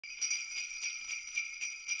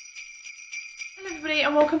Hello everybody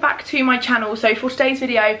and welcome back to my channel. So for today's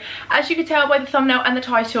video, as you can tell by the thumbnail and the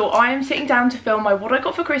title, I am sitting down to film my what I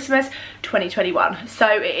got for Christmas 2021. So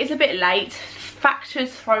it is a bit late,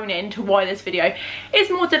 factors thrown into why this video is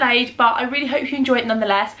more delayed, but I really hope you enjoy it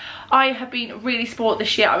nonetheless. I have been really spoiled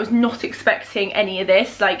this year. I was not expecting any of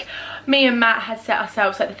this. Like, me and Matt had set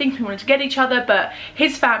ourselves like the things we wanted to get each other, but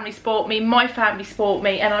his family spoiled me, my family spoiled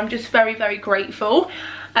me, and I'm just very, very grateful.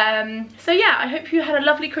 So yeah, I hope you had a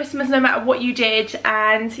lovely Christmas no matter what you did,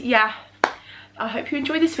 and yeah, I hope you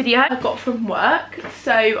enjoyed this video I got from work.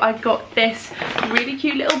 So I got this really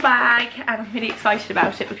cute little bag and I'm really excited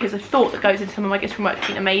about it because the thought that goes into some of my gifts from work has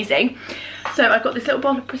been amazing. So I've got this little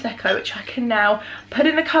bottle of Prosecco which I can now put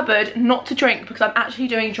in the cupboard not to drink because I'm actually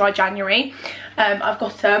doing dry January. I've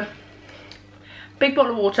got a big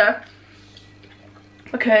bottle of water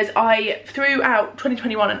because throughout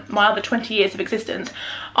 2021 and my other 20 years of existence,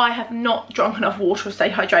 I have not drunk enough water or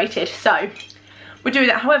stayed hydrated. So we're doing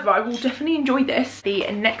that. However, I will definitely enjoy this.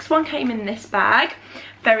 The next one came in this bag.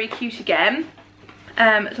 Very cute again. So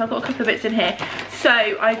I've got a couple of bits in here. So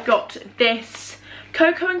I got this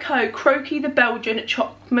Coco & Co. Croaky the Belgian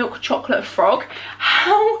milk chocolate frog.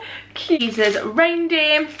 How cute. There's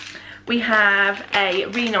reindeer. We have a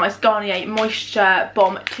really nice Garnier Moisture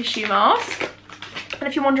Bomb tissue mask. And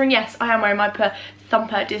if you're wondering, yes, I am wearing my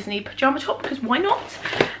Thumper Disney pyjama top because why not?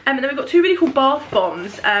 And then we've got two really cool bath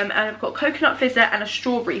bombs, and I've got coconut fizzer and a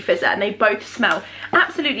strawberry fizzer, and they both smell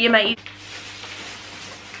absolutely amazing.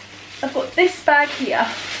 I've got this bag here.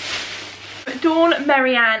 Dawn,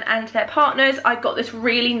 Marianne and their partners, I got this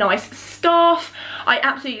really nice scarf. I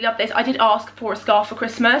absolutely love this. I did ask for a scarf for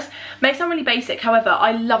Christmas. May sound really basic, however,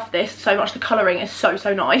 I love this so much. The colouring is so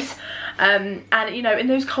nice. And you know, in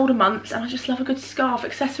those colder months, and I just love a good scarf,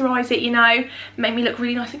 accessorise it, you know, make me look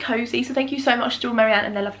really nice and cosy. So thank you so much to Dawn, Marianne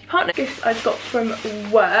and their lovely partner. This I've got from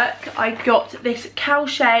work. I got this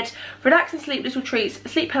Cowshed Relax and Sleep Little Treats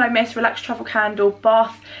Sleep Pillow Mist Relax Travel Candle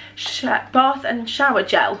Bath and Shower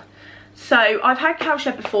Gel. So I've had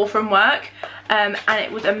Cowshed before from work, and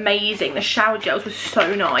it was amazing. The shower gels were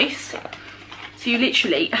so nice. So you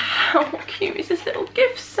literally, how cute is this little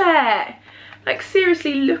gift set? Like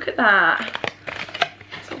seriously, look at that.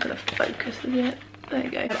 It's not gonna focus, is it? There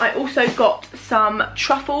you go. I also got some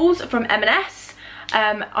truffles from M&S.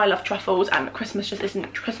 I love truffles, and Christmas just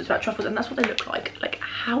isn't Christmas without truffles, and that's what they look like. Like,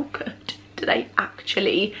 how good do they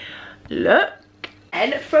actually look?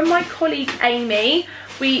 And from my colleague Amy,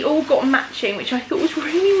 we all got matching, which I thought was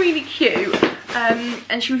really cute.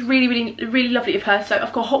 And she was really lovely of her. So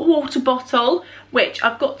I've got a hot water bottle, which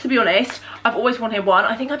I've got to be honest, I've always wanted one.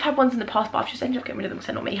 I think I've had ones in the past, but I've just ended up getting rid of them because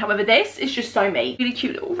they're not me. However, this is just so me. Really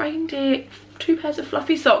cute little reindeer, two pairs of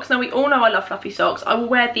fluffy socks. Now, we all know I love fluffy socks. I will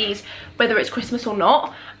wear these whether it's Christmas or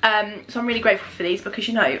not. So I'm really grateful for these because,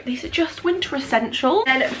 you know, these are just winter essentials.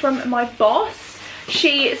 And from my boss,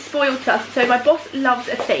 she spoiled us. So my boss loves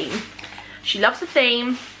a theme. She loves a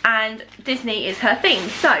theme and Disney is her theme.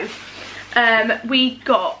 So we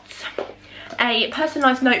got a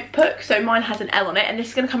personalised notebook. So mine has an L on it, and this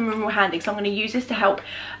is going to come in real handy. So I'm going to use this to help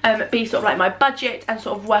be sort of like my budget and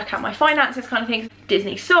sort of work out my finances kind of things.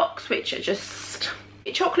 Disney socks, which are just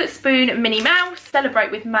chocolate spoon, Minnie Mouse,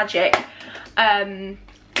 Celebrate with Magic,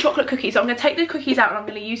 chocolate cookies. So I'm going to take the cookies out and I'm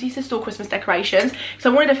going to use these to store Christmas decorations.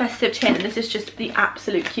 So I wanted a festive tin, and this is just the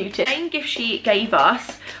absolute cutest. The main gift she gave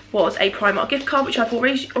us was a Primark gift card, which I've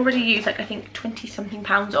already used like I think 20 something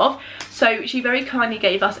pounds of. So she very kindly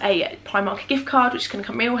gave us a Primark gift card, which is going to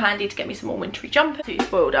come real handy to get me some more wintry jumpers. She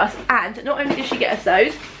spoiled us, and not only did she get us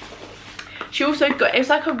those, she also got, it was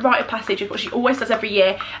like a rite of passage of what she always does every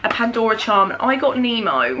year, a Pandora charm. And I got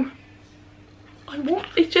Nemo.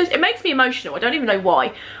 It makes me emotional. I don't even know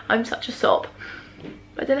why. I'm such a sop.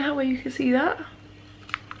 I don't know how well you can see that.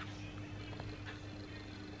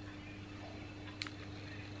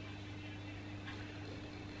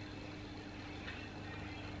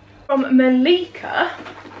 From Malika.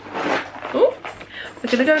 Oh, we're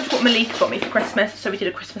going to go into what Malika got me for Christmas. So we did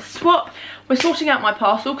a Christmas swap. We're sorting out my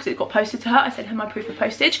parcel because it got posted to her. I sent her my proof of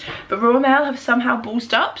postage, but Royal Mail have somehow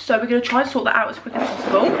ballsed up, so we're going to try and sort that out as quick as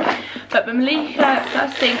possible. But Malika,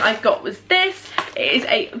 first thing I got was this. It is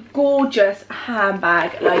a gorgeous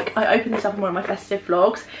handbag. Like, I opened this up in one of my festive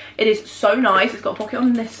vlogs. It is so nice. It's got a pocket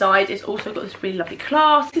on this side. It's also got this really lovely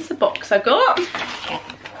clasp. This is the box I got.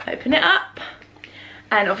 Open it up.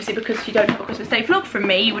 And obviously, because you don't have a Christmas Day vlog from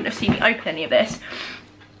me, you wouldn't have seen me open any of this.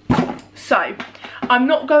 So I'm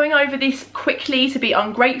not going over this quickly to be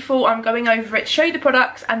ungrateful. I'm going over it to show you the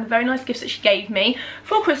products and the very nice gifts that she gave me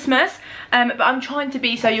for Christmas. But I'm trying to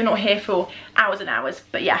be so you're not here for hours and hours.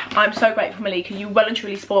 But yeah, I'm so grateful, Malika. You well and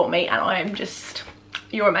truly spoiled me, and I am just,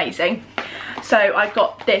 you're amazing. So I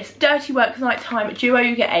got this Dirty Work Nighttime Duo.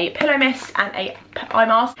 You get a pillow mist and a eye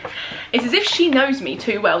mask. It's as if she knows me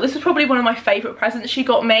too well. This was probably one of my favourite presents she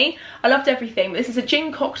got me. I loved everything, but this is a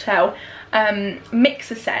gin cocktail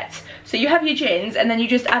mixer set. So you have your gins and then you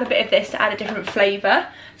just add a bit of this to add a different flavour.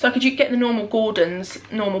 So I could get the normal Gordon's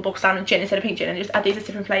normal box standard gin instead of pink gin and just add these as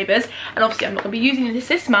different flavours. And obviously I'm not going to be using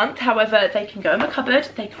this month, however they can go in my cupboard,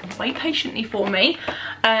 they can wait patiently for me.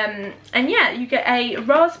 And yeah, you get a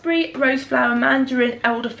raspberry, rose flower, mandarin,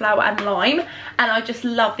 elderflower and lime. And I just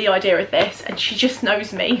love the idea of this, and she just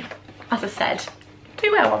knows me, as I said,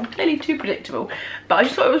 too well. I'm clearly too predictable, but I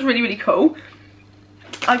just thought it was really, really cool.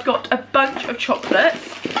 I've got a bunch of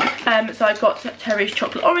chocolates. So I've got Terry's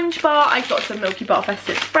chocolate orange bar, I've got some Milky Bar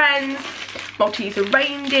Festive Friends, Malteser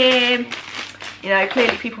reindeer. You know,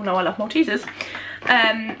 clearly people know I love Maltesers.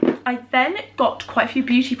 I then got quite a few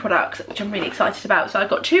beauty products, which I'm really excited about. So I've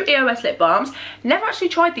got 2 EOS lip balms. Never actually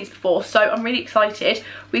tried these before, so I'm really excited.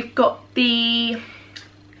 We've got the,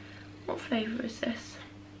 what flavour is this?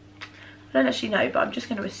 I don't actually know, but I'm just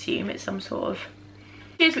going to assume it's some sort of,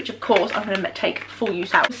 which of course I'm going to take full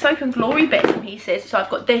use out. Soap and Glory bits and pieces. So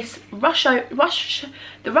I've got this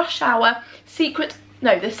the Rush Hour Secret,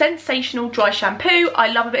 no, the Sensational Dry Shampoo.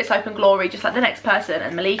 I love a bit of Soap and Glory, just like the next person,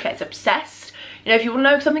 and Malika is obsessed. You know, if you want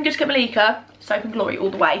to know something good to get Malika, Soap and Glory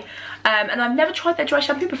all the way. And I've never tried their dry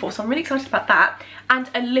shampoo before, so I'm really excited about that. And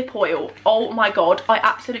a lip oil. Oh my god, I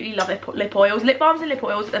absolutely love lip oils. Lip balms and lip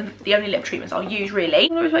oils are the only lip treatments I'll use, really.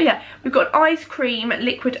 So yeah, we've got Eyes Cream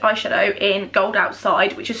Liquid Eyeshadow in Gold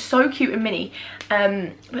Outside, which is so cute and mini.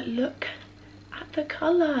 But look at the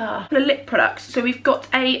colour. The lip products. So we've got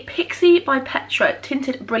a Pixie by Petra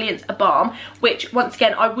Tinted Brilliance Balm, which once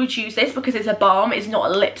again, I would use this because it's a balm, it's not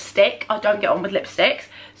a lipstick. I don't get on with lipsticks.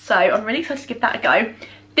 So I'm really excited to give that a go.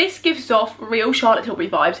 This gives off real Charlotte Tilbury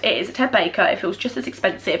vibes. It is a Ted Baker. It feels just as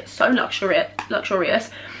expensive, so luxurious.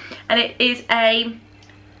 And it is a,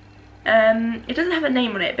 it doesn't have a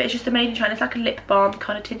name on it, but it's just a made in China. It's like a lip balm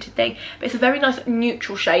kind of tinted thing. But it's a very nice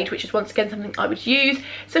neutral shade, which is once again something I would use,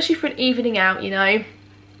 especially for an evening out, you know.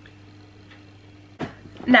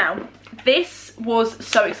 Now, this was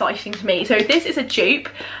so exciting to me. So this is a dupe.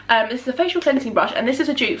 This is a facial cleansing brush, and this is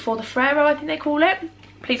a dupe for the Frero, I think they call it.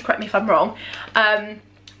 Please correct me if I'm wrong.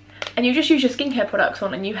 And you just use your skincare products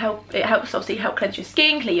on, and it helps obviously help cleanse your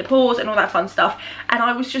skin, clear your pores and all that fun stuff. And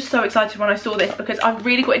I was just so excited when I saw this because I've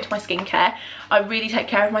really got into my skincare. I really take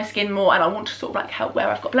care of my skin more, and I want to sort of like help where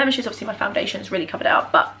I've got blemishes. Obviously my foundation's really covered it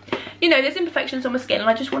up, but you know, there's imperfections on my skin and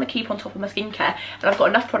I just want to keep on top of my skincare, and I've got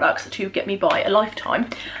enough products to get me by a lifetime.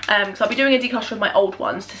 So I'll be doing a declutter of my old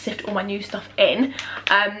ones to sift all my new stuff in.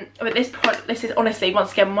 But this product, this is honestly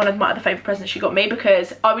once again one of my other favourite presents she got me,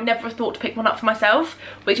 because I would never have thought to pick one up for myself,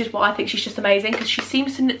 which is why I think she's just amazing, because she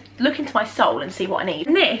seems to look into my soul and see what I need.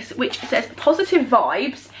 And this, which says Positive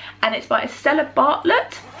Vibes, and it's by Estella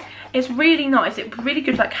Bartlett. It's really nice. It's really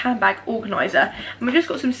good like handbag organiser. And we've just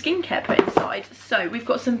got some skincare put inside. So we've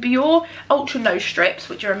got some Biore Ultra Nose Strips,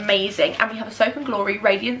 which are amazing. And we have a Soap and Glory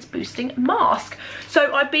Radiance Boosting Mask.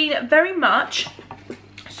 So I've been very much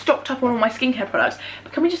stocked up on all my skincare products.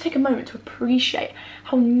 But can we just take a moment to appreciate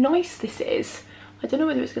how nice this is? I don't know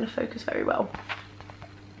whether it's going to focus very well,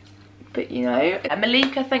 but you know.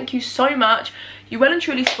 Malika, thank you so much. You well and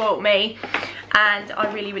truly spoilt me, and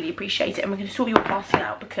I really, really appreciate it. And we're going to sort you all passing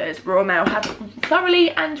out because Royal Mail have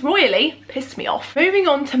thoroughly and royally pissed me off. Moving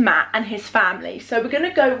on to Matt and his family. So we're going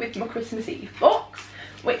to go with my Christmas Eve box,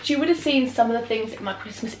 which you would have seen some of the things in my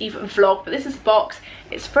Christmas Eve vlog, but this is the box.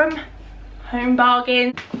 It's from Home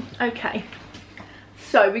Bargain. Okay.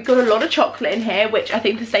 So we've got a lot of chocolate in here, which I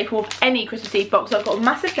think is a staple of any Christmas Eve box. So I've got a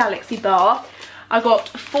massive Galaxy bar. I got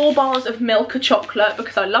 4 bars of Milka chocolate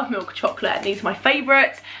because I love Milka chocolate, and these are my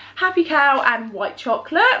favourites. Happy Cow and white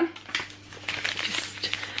chocolate.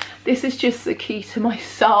 This is just the key to my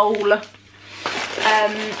soul. We've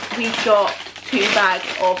got 2 bags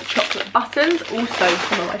of chocolate buttons, also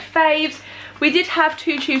some of my faves. We did have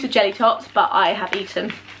 2 tubes of Jelly Tots, but I have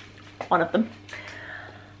eaten one of them.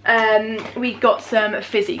 We got some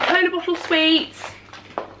fizzy cola bottle sweets.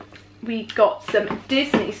 We got some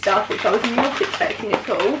Disney stuff, which I was not expecting at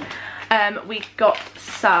all. We got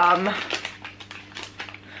some,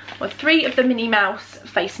 well, 3 of the Minnie Mouse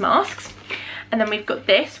face masks. And then we've got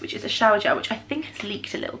this, which is a shower gel, which I think has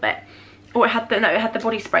leaked a little bit. Or it had the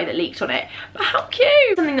body spray that leaked on it. But how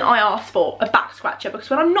cute! Something that I asked for, a back scratcher, because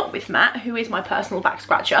when I'm not with Matt, who is my personal back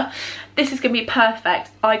scratcher, this is going to be perfect.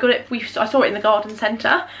 I got it, I saw it in the garden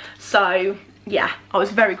centre, so yeah, I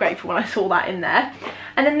was very grateful when I saw that in there.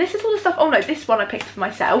 And then this is all the stuff, oh no, this one I picked for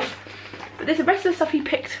myself. But there's the rest of the stuff he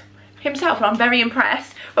picked himself, and I'm very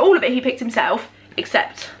impressed. But all of it he picked himself,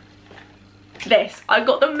 except this. I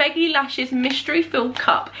got the Meggie Lashes Mystery Fill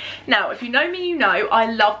Cup. Now, if you know me, you know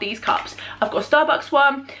I love these cups. I've got a Starbucks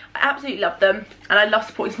one. I absolutely love them, and I love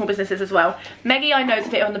supporting small businesses as well. Meggie, I know, is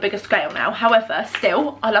a bit on the bigger scale now. However,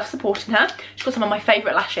 still, I love supporting her. She's got some of my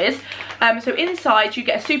favourite lashes. So inside, you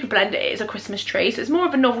get a super blender. It is a Christmas tree, so it's more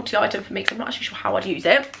of a novelty item for me because I'm not actually sure how I'd use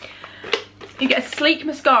it. You get a sleek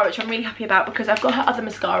mascara, which I'm really happy about because I've got her other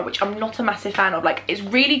mascara, which I'm not a massive fan of. Like, it's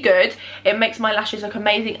really good. It makes my lashes look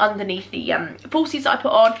amazing underneath the falsies that I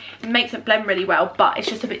put on. It makes it blend really well, but it's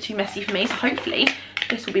just a bit too messy for me. So hopefully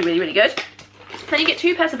this will be really, really good. Then you get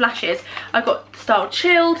 2 pairs of lashes. I've got Style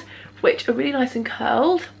Chilled, which are really nice and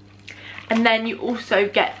curled. And then you also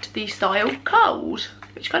get the Style Cold,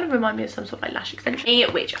 which kind of remind me of some sort of like lash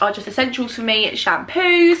extension, which are just essentials for me.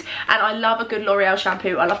 Shampoos, and I love a good L'Oreal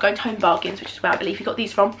shampoo. I love going to Home Bargains, which is where I believe you got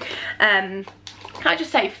these from. Can I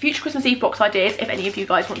just say, for future Christmas Eve box ideas, if any of you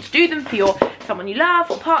guys want to do them for someone you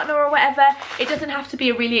love or partner or whatever, it doesn't have to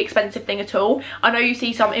be a really expensive thing at all. I know you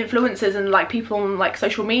see some influencers and like people on like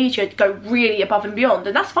social media go really above and beyond,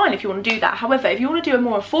 and that's fine if you want to do that. However, if you want to do a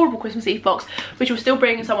more affordable Christmas Eve box, which will still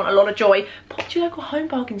bring someone a lot of joy, pop to your local Home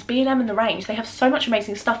Bargains, B&M and The Range. They have so much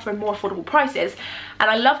amazing stuff for more affordable prices,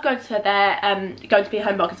 and I love going to their going to B&M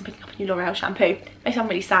Home Bargains and picking up a new L'Oreal shampoo. May sound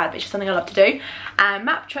really sad, but it's just something I love to do. And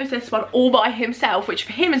Matt chose this one all by himself, which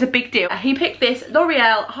for him is a big deal. He picked this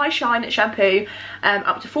L'Oreal High Shine shampoo,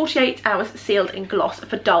 up to 48 hours sealed in gloss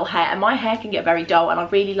for dull hair, and my hair can get very dull and I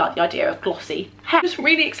really like the idea of glossy hair. I'm just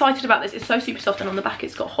really excited about this. It's so super soft, and on the back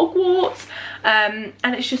it's got Hogwarts, and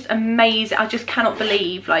it's just amazing. I just cannot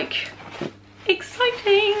believe, like,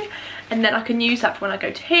 exciting. And then I can use that for when I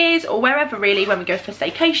go to his or wherever, really, when we go for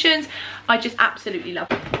staycations. I just absolutely love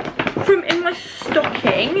it. From in my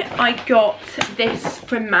stocking, I got this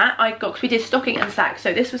from Matt. Because we did stocking and sack,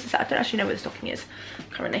 so this was the sack. I don't actually know where the stocking is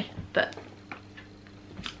currently, but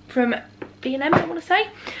from B&M, I want to say.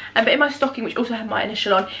 But in my stocking, which also had my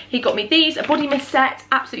initial on, he got me these, a body mist set.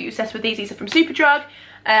 Absolutely obsessed with these. These are from Superdrug.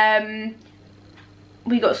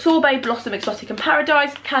 We got Sorbet, Blossom, Exotic and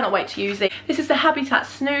Paradise. Cannot wait to use it. This is the Habitat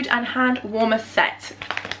Snood and Hand Warmer Set.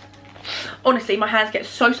 Honestly, my hands get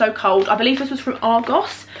so cold. I believe this was from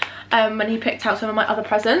Argos when he picked out some of my other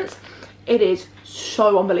presents. It is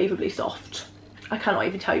so unbelievably soft. I cannot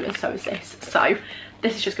even tell you, and so is this. So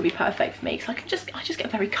this is just gonna be perfect for me because I just get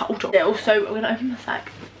very cold still. So we're gonna open the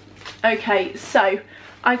sack. Okay, so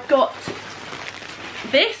I've got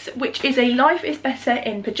this, which is a Life is Better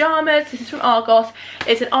in Pyjamas. This is from Argos.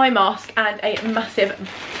 It's an eye mask and a massive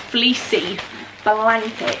fleecy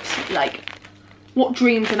blanket, like what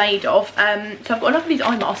dreams are made of. So I've got enough of these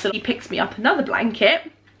eye masks, so he picks me up another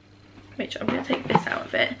blanket, which I'm going to take this out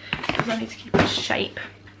of it because I need to keep its shape.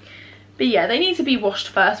 But yeah, they need to be washed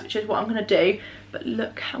first, which is what I'm going to do. But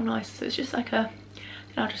look how nice. So it's just like a,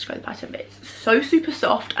 I'll just go the pattern, but it's so super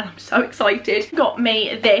soft and I'm so excited. Got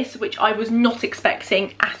me this, which I was not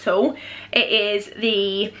expecting at all. It is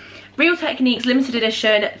the Real Techniques limited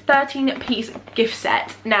edition 13-piece gift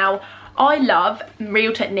set. Now, I love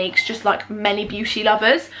Real Techniques just like many beauty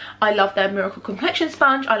lovers. I love their Miracle Complexion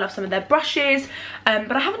Sponge. I love some of their brushes,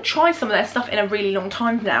 but I haven't tried some of their stuff in a really long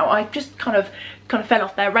time now. I just kind of fell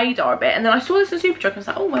off their radar a bit, and then I saw this in Superdrug and I was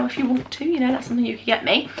like, oh well, if you want to, you know, that's something you could get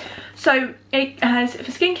me. So it has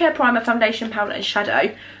for skincare, primer, foundation, powder and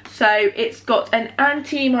shadow. So it's got an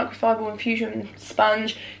anti-microfiber infusion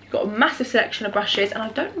sponge. You've got a massive selection of brushes, and I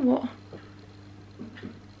don't know what,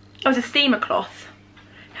 oh, it's a steamer cloth.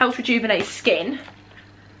 Helps rejuvenate skin,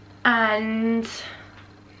 and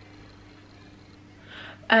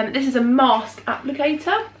this is a mask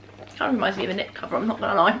applicator. Kind of reminds me of a nip cover, I'm not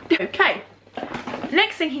gonna lie. Okay,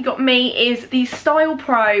 next thing he got me is the Style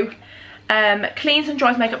Pro cleans and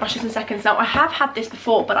dries makeup brushes in seconds. Now I have had this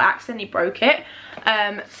before, but I accidentally broke it,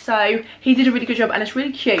 so he did a really good job, and it's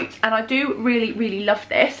really cute, and I do really love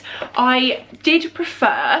this. I did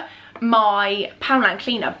prefer my Poundland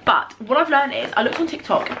cleaner, but what I've learned is I looked on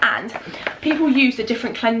TikTok and people use the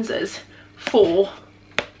different cleansers for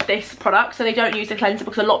this product, so they don't use the cleanser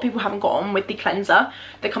because a lot of people haven't got on with the cleanser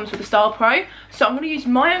that comes with the Style Pro. So I'm going to use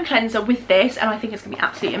my own cleanser with this, and I think it's going to be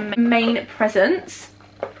absolutely main presents,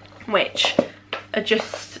 which are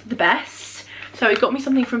just the best. So it got me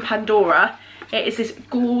something from Pandora. It is this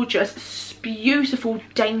gorgeous, beautiful,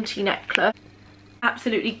 dainty necklace.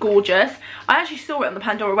 Absolutely gorgeous. I actually saw it on the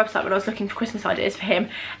Pandora website when I was looking for Christmas ideas for him,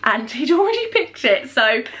 and he'd already picked it,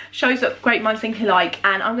 so shows that great minds think alike.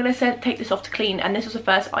 And I'm gonna take this off to clean, and this was the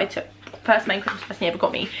first main Christmas present he ever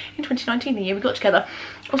got me in 2019, the year we got together,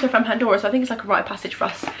 also from Pandora. So I think it's like a rite of passage for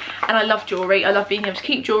us, and I love jewellery. I love being able to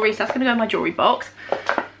keep jewellery, so that's gonna go in my jewellery box.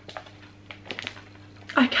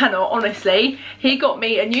 I cannot, honestly. He got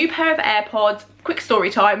me a new pair of AirPods. Quick story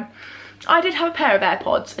time. I did have a pair of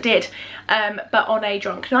AirPods, I did. But on a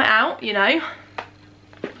drunk night out, you know,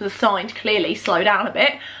 it was a sign to clearly slow down a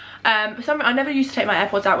bit. For some reason, I never used to take my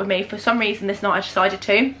AirPods out with me. For some reason this night I decided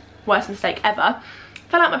to. Worst mistake ever.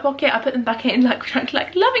 Fell out my pocket, I put them back in like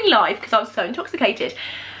loving life because I was so intoxicated.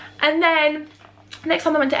 And then next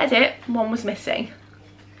time I went to edit, one was missing.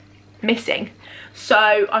 So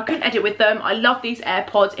I couldn't edit with them. I love these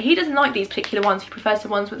AirPods. He doesn't like these particular ones. He prefers the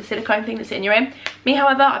ones with the silicone thing that's in your ear. Me,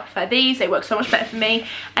 however, I prefer these. They work so much better for me.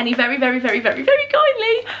 And he very, very, very, very, very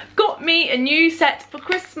kindly got me a new set for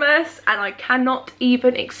Christmas. And I cannot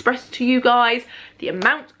even express to you guys the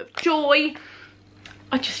amount of joy.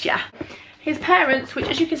 Yeah. His parents, which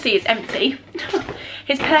as you can see is empty,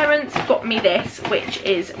 his parents got me this, which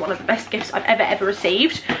is one of the best gifts I've ever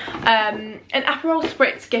received. An Aperol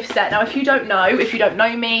Spritz gift set. Now if you don't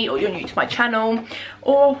know me, or you're new to my channel,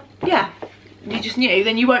 or yeah, you just knew,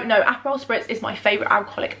 then you won't know Aperol Spritz is my favourite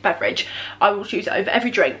alcoholic beverage. I will choose it over every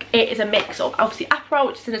drink. It is a mix of obviously Aperol,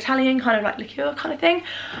 which is an Italian kind of like liqueur kind of thing,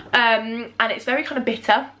 and it's very kind of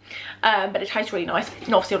bitter, but it tastes really nice.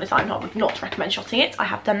 And obviously on its own I would not recommend shotting it. I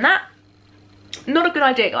have done that. Not a good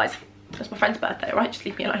idea, guys. It's my friend's birthday, right? Just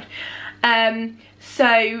leave me alone.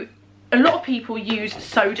 So a lot of people use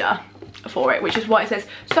soda for it, which is why it says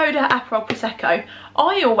soda, Aperol, Prosecco.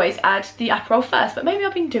 I always add the Aperol first, but maybe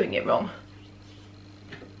I've been doing it wrong.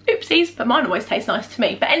 Oopsies, but mine always tastes nice to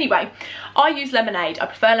me. But anyway, I use lemonade. I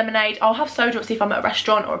prefer lemonade. I'll have soda obviously if I'm at a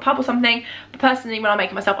restaurant or a pub or something, but personally when I make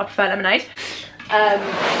it myself I prefer lemonade.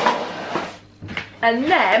 And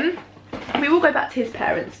then we will go back to his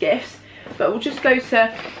parents' gifts, but we'll just go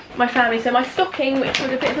to my family. So my stocking, which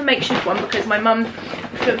was a bit of a makeshift one because my mum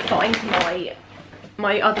couldn't find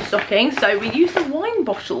my other stocking, so we used a wine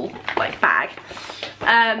bottle like bag.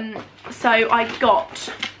 So I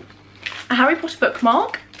got a Harry Potter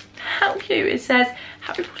bookmark. How cute. It says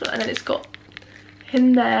Harry Potter and then it's got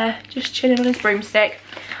him there just chilling on his broomstick.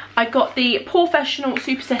 I got the Professional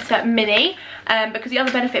Supersetter Mini because the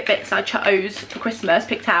other Benefit bits I chose for Christmas,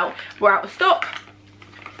 picked out, were out of stock.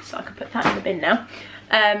 So I can put that in the bin now,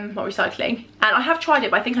 not recycling. And I have tried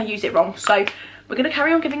it, but I think I used it wrong. So we're going to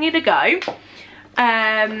carry on giving it a go.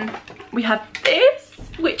 We have this,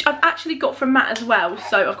 which I've actually got from Matt as well.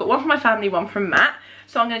 So I've got one from my family, one from Matt.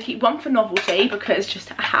 So I'm going to keep one for novelty because just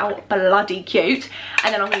how bloody cute.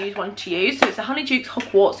 And then I'm going to use one to use. So it's a Honeydukes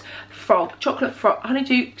Hogwarts Frog,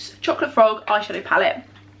 Honeydukes Chocolate Frog eyeshadow palette.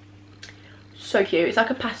 So cute. It's like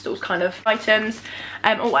a pastels kind of items.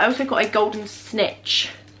 Oh, I also got a Golden Snitch.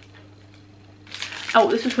 Oh,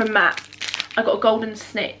 this was from Matt. I got a Golden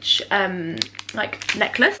Snitch like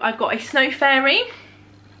necklace. I've got a Snow Fairy,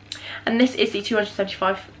 and this is the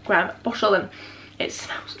 275g bottle, and it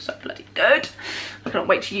smells so bloody good. I cannot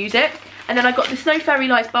wait to use it. And then I got the Snow Fairy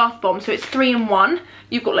Lights bath bomb, so it's 3 in 1.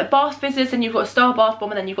 You've got like bath fizzers, and you've got a star bath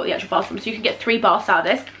bomb, and then you've got the actual bath bomb, so you can get 3 baths out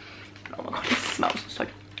of this. Oh my god, this smells so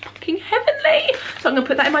fucking heavenly. So I'm gonna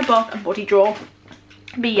put that in my bath and body drawer.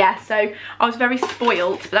 But yeah, so I was very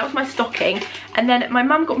spoiled, but that was my stocking. And then my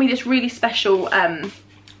mum got me this really special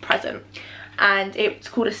present, and it's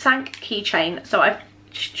called a Sank keychain. So I've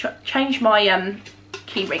changed my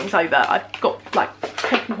key rings over. I've got like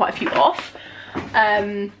taken quite a few off,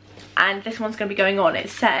 and this one's going to be going on. It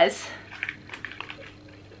says,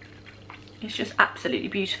 it's just absolutely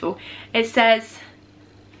beautiful. It says,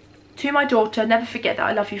 "To my daughter, never forget that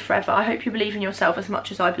I love you forever. I hope you believe in yourself as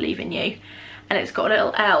much as I believe in you." And it's got a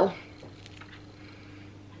little L.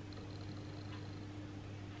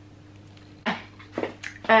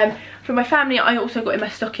 For my family, I also got in my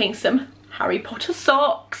stocking some Harry Potter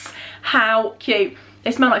socks. How cute.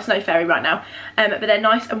 They smell like Snow Fairy right now, but they're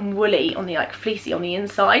nice and woolly on the, like, fleecy on the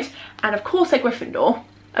inside. And of course they're Gryffindor,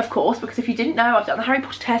 of course, because if you didn't know, I've done the Harry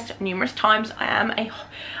Potter test numerous times. I am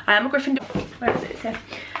a Gryffindor. Where is it? It's here.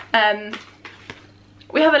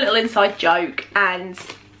 We have a little inside joke, and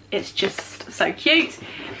it's just so cute.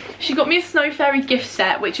 She got me a Snow Fairy gift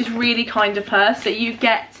set, which is really kind of her. So you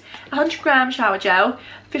get 100g shower gel,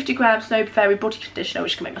 50g Snow Fairy body conditioner,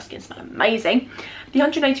 which can make my skin smell amazing, the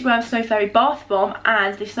 180g Snow Fairy bath bomb,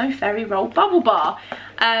 and the Snow Fairy roll bubble bar.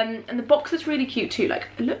 And the box is really cute too. Like,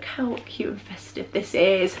 look how cute and festive this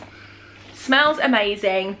is. Smells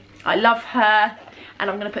amazing. I love her, and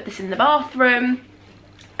I'm gonna put this in the bathroom,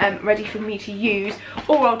 ready for me to use,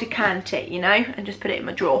 or I'll decant it, you know, and just put it in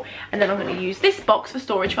my drawer. And then I'm going to use this box for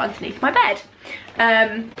storage for underneath my bed.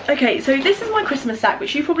 Okay, so this is my Christmas sack,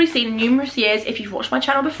 which you've probably seen in numerous years if you've watched my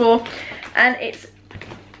channel before, and it's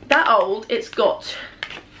that old. It's got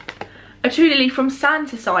a Tulily from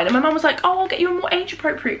Santa sign, and my mum was like, oh, I'll get you a more age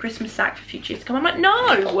appropriate Christmas sack for future years to come. I'm like,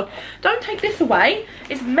 no, don't take this away,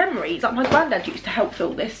 it's memories. Like, my granddad used to help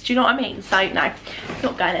fill this, do you know what I mean? So no, it's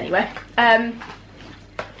not going anywhere.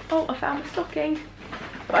 Oh, I found my stocking,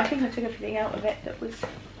 but I think I took everything out of it that was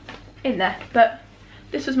in there. But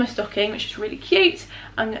this was my stocking, which is really cute.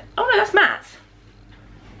 Oh no, that's Matt's.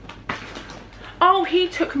 Oh, he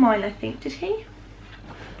took mine, I think, did he?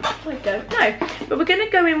 I don't know, but we're going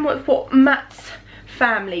to go in with what Matt's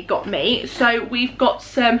family got me. So we've got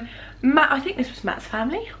some I think this was Matt's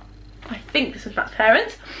family. I think this was Matt's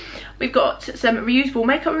parents. We've got some reusable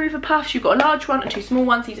makeup remover puffs. You've got a large one and 2 small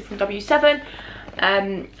ones. These are from W7.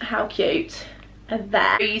 How cute. And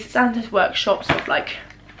there, these Santa's Workshop sort of like,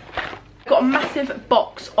 got a massive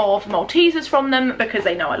box of Maltesers from them because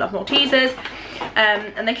they know I love Maltesers.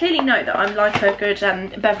 And they clearly know that I'm like a good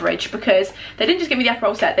beverage, because they didn't just give me the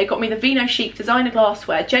Aperol set, they got me the Vino Chic designer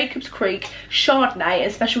glassware, Jacob's Creek, Chardonnay,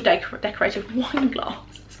 and special decorated wine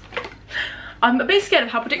glasses. I'm a bit scared of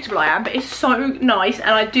how predictable I am, but it's so nice, and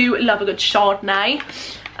I do love a good Chardonnay.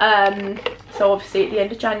 So obviously at the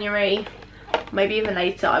end of January, maybe even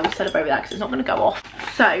later, I will celebrate with that because it's not going to go off.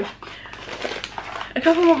 So a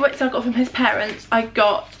couple more bits I got from his parents. I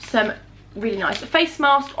got some really nice face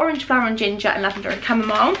masks, orange flower and ginger and lavender and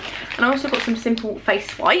chamomile, and I also got some simple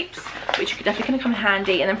face wipes, which are definitely going to come in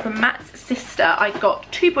handy. And then from Matt's sister, I got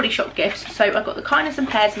 2 Body Shop gifts. So I got the Kindness and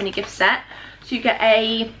Pears mini gift set, so you get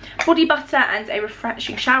a body butter and a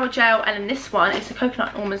refreshing shower gel, and then this one is the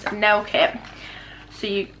coconut almonds nail kit. So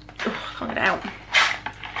you, oh, I can't get it out.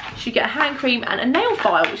 So you get a hand cream and a nail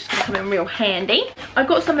file, which is going to come in real handy. I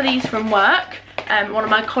got some of these from work. One of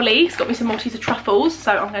my colleagues got me some Malteser truffles,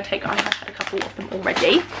 so I'm going to take, I have had a couple of them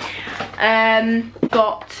already.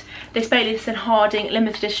 Got this Baylis and Harding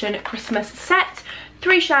limited edition Christmas set,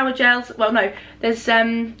 3 shower gels, well no, there's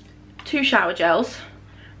 2 shower gels,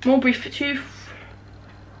 Mulberry for 2, so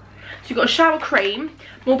you've got a shower cream,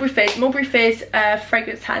 Mulberry Fizz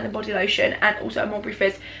fragrance tan and body lotion, and also a Mulberry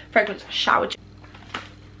Fizz fragrance shower gel.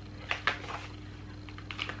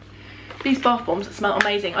 These bath bombs smell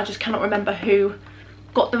amazing. I just cannot remember who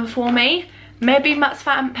got them for me. Maybe Matt's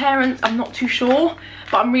parents, I'm not too sure,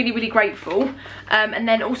 but I'm really, really grateful. And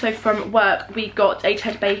then also from work, we got a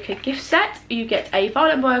Ted Baker gift set. You get a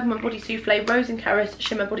Violet and Bergamot body souffle, Rose and Carrot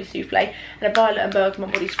shimmer body souffle, and a Violet and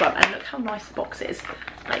Bergamot body scrub. And look how nice the box is.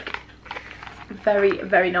 Like, very,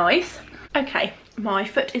 very nice. Okay, my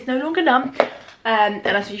foot is no longer numb. And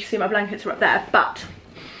as you can see, my blankets are up there, but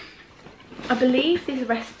I believe the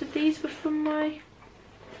rest of these were from my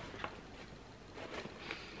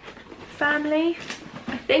family,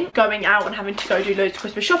 I think. Going out and having to go do loads of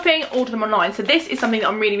Christmas shopping, order them online. So this is something that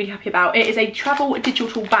I'm really, really happy about. It is a travel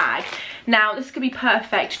digital bag. Now, this could be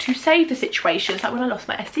perfect to save the situations like when I lost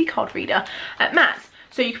my SD card reader at Matt's.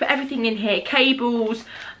 So you can put everything in here, cables,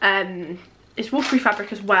 it's waterproof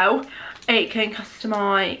fabric as well. It can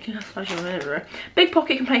customise your big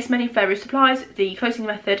pocket, can place many various supplies. The closing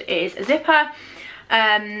method is a zipper.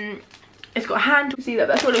 It's got a hand, you can see that,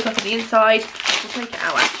 that's what it looks like on the inside. We'll take it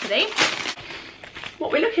out actually.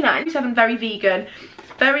 What we're looking at is 7 very vegan,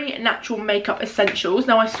 very natural makeup essentials.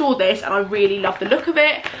 Now I saw this and I really love the look of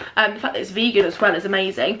it. The fact that it's vegan as well is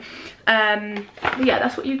amazing. But yeah,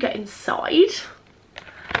 that's what you get inside.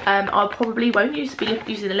 I probably won't be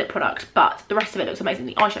using the lip product, but the rest of it looks amazing.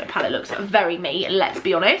 The eyeshadow palette looks very me, let's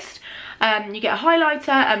be honest. You get a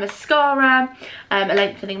highlighter, a mascara, a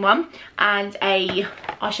lengthening one, and a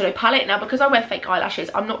eyeshadow palette. Now, because I wear fake eyelashes,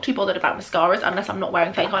 I'm not too bothered about mascaras unless I'm not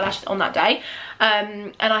wearing fake eyelashes on that day.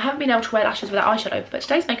 And I haven't been able to wear lashes without eyeshadow, but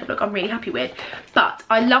today's makeup look I'm really happy with. But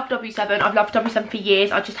I love W7. I've loved W7 for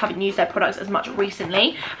years. I just haven't used their products as much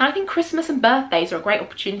recently. And I think Christmas and birthdays are a great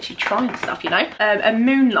opportunity to try and stuff, you know. A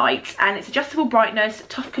Moonlight, and it's adjustable brightness,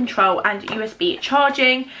 tough control, and USB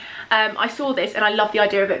charging. I saw this and I love the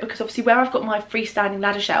idea of it because obviously where I've got my freestanding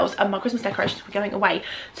ladder shelves and my Christmas decorations were going away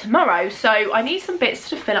tomorrow, so I need some bits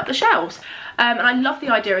to fill up the shelves. And I love the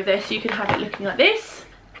idea of this. You can have it looking like this,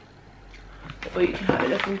 or you can have it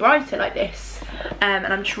looking brighter like this. And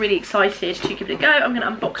I'm just really excited to give it a go. I'm going to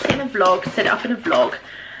unbox it in a vlog, set it up in a vlog.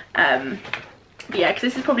 But yeah, because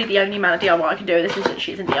this is probably the only amount of DIY I can do. This is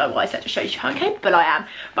literally in DIY, so that just shows you how incapable I am.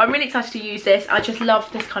 But I'm really excited to use this. I just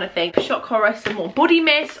love this kind of thing. Shock horror, some more body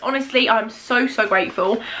mist. Honestly, I'm so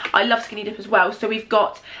grateful. I love Skinny Dip as well. So we've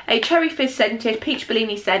got a Cherry Fizz scented, Peach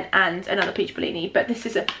Bellini scent, and another Peach Bellini. But this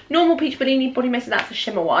is a normal Peach Bellini body mist, and that's a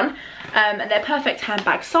shimmer one. And they're perfect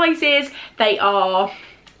handbag sizes. They are,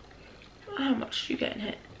 how much do you get in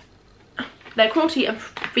here? They're cruelty and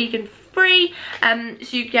vegan free, so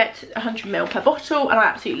you get 100ml per bottle, and I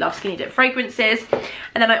absolutely love Skinny Dip fragrances.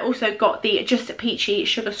 And then I also got the Just Peachy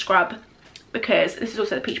Sugar Scrub, because this is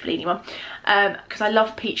also the Peach Bellini one, because I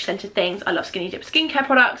love peach scented things. I love Skinny Dip skincare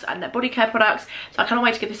products and their body care products, so I can't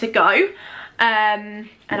wait to give this a go. And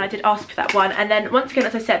I did ask for that one. And then once again,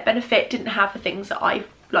 as I said, Benefit didn't have the things that I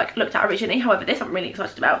like looked at originally. However, this I'm really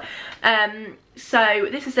excited about. So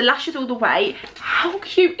this is the Lashes All the Way. How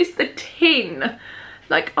cute is the tin?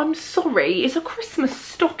 Like, I'm sorry, it's a Christmas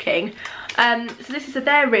stocking. So this is a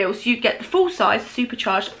They're Real, so you get the full size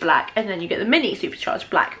supercharged black, and then you get the mini supercharged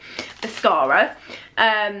black mascara.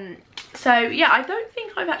 So yeah, I don't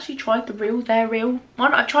think I've actually tried the real They're Real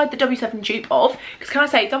one. I've tried the W7 dupe of, because can I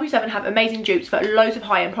say, W7 have amazing dupes for loads of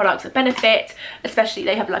high-end products at Benefit, especially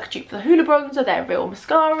they have like a dupe for the Hoola Bronzer, They're Real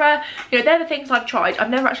mascara. You know, they're the things I've tried. I've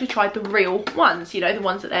never actually tried the real ones, you know, the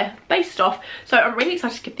ones that they're based off. So I'm really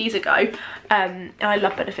excited to give these a go. And I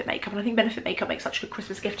love Benefit makeup, and I think Benefit makeup makes such a good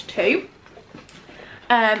Christmas gift too.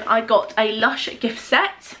 I got a Lush gift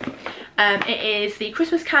set. It is the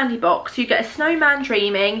Christmas candy box. You get a Snowman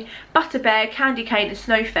Dreaming, Butter Bear, Candy Cane and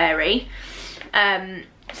Snow Fairy.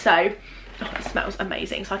 So it smells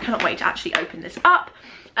amazing, so I cannot wait to actually open this up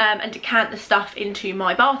and decant the stuff into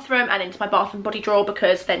my bathroom and into my bath and body drawer,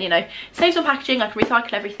 because then, you know, it saves on packaging, I can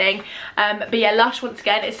recycle everything. But yeah, Lush once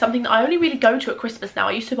again is something that I only really go to at Christmas now.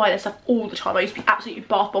 I used to buy their stuff all the time. I used to be absolutely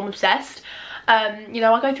bath bomb obsessed. You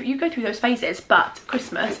know, you go through those phases, but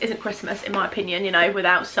Christmas isn't Christmas in my opinion, you know,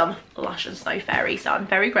 without some Lush and Snow Fairy, so I'm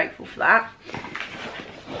very grateful for that.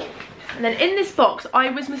 And then in this box, I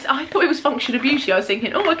thought it was Function of Beauty. I was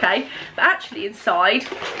thinking, oh okay, but actually inside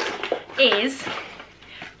is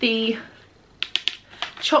the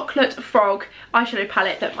Chocolate Frog eyeshadow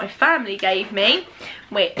palette that my family gave me,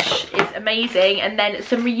 which is amazing. And then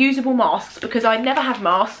some reusable masks, because I never have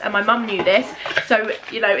masks and my mum knew this. So,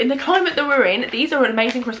 you know, in the climate that we're in, these are an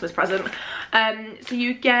amazing Christmas present. So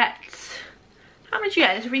you get, how much you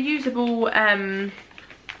get? It's a reusable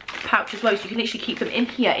pouch as well, so you can literally keep them in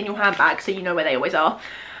here in your handbag, so you know where they always are.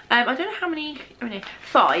 I don't know how many,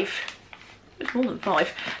 5. It's more than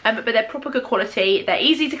 5, but they're proper good quality. They're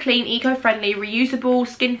easy to clean, eco-friendly, reusable,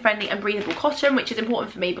 skin-friendly and breathable cotton, which is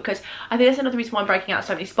important for me because I think that's another reason why I'm breaking out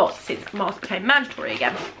so many spots since masks became mandatory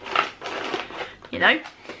again, you know.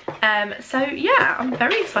 So yeah, I'm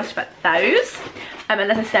very excited about those. And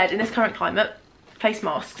as I said, in this current climate, face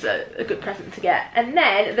masks are a good present to get. And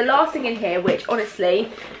then the last thing in here, which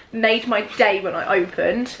honestly made my day when I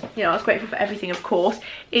opened, you know, I was grateful for everything of course,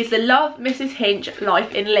 is the Love Mrs. Hinch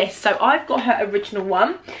Life in List. So I've got her original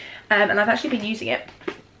one, and I've actually been using it.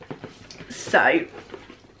 So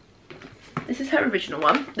this is her original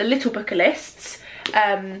one, the Little Book of Lists,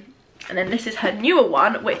 and then this is her newer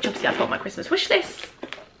one, which obviously I've got on my Christmas wish list.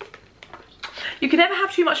 You can never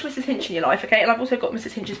have too much Mrs. Hinch in your life, okay? And I've also got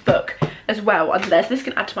Mrs. Hinch's book as well under there, so this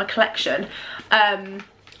can add to my collection.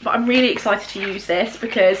 But I'm really excited to use this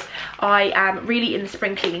because I am really in the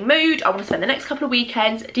spring cleaning mood. I want to spend the next couple of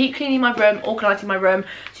weekends deep cleaning my room, organising my room,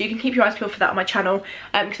 so you can keep your eyes peeled for that on my channel,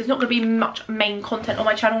 because there's not going to be much main content on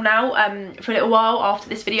my channel now for a little while after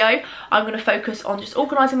this video. I'm going to focus on just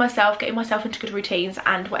organising myself, getting myself into good routines,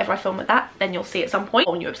 and whatever I film with that, then you'll see at some point.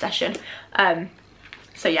 Whole new obsession.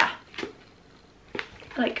 So yeah.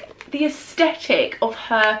 Like the aesthetic of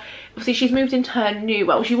her, obviously she's moved into her new,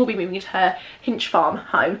 well, she will be moving into her Hinch Farm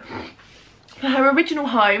home. Her original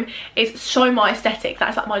home is so my aesthetic.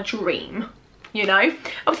 That's like my dream, you know.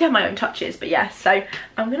 Obviously I have my own touches, but yeah. So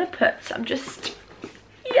I'm gonna put some, just,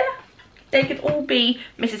 yeah, they can all be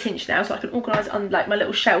Mrs. Hinch now, so I can organise on like my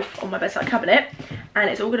little shelf on my bedside cabinet, and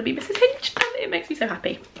it's all gonna be Mrs. Hinch, and it makes me so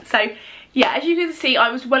happy. So yeah, as you can see, I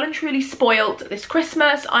was well and truly spoiled this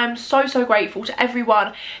Christmas. I'm so grateful to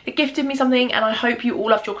everyone that gifted me something, and I hope you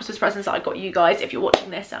all loved your Christmas presents that I got you guys. If you're watching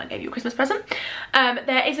this and I gave you a Christmas present,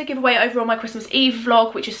 there is a giveaway over on my Christmas Eve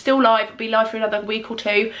vlog, which is still live. It'll be live for another week or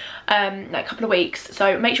two, like a couple of weeks.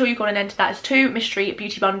 So make sure you go and enter that as 2 mystery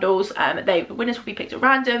beauty bundles. The winners will be picked at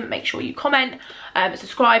random. Make sure you comment,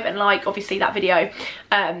 subscribe and like obviously that video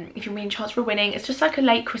if you win a chance for winning. It's just like a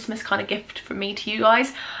late Christmas kind of gift from me to you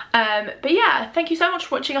guys. But yeah, thank you so much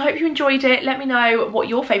for watching. I hope you enjoyed it. Let me know what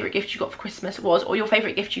your favourite gift you got for Christmas was, or your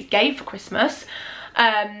favourite gift you gave for Christmas.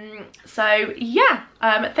 So yeah,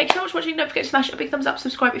 thank you so much for watching. Don't forget to smash a big thumbs up,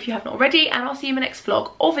 subscribe if you haven't already, and I'll see you in my next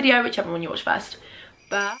vlog or video, whichever one you watch first.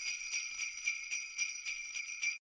 Bye.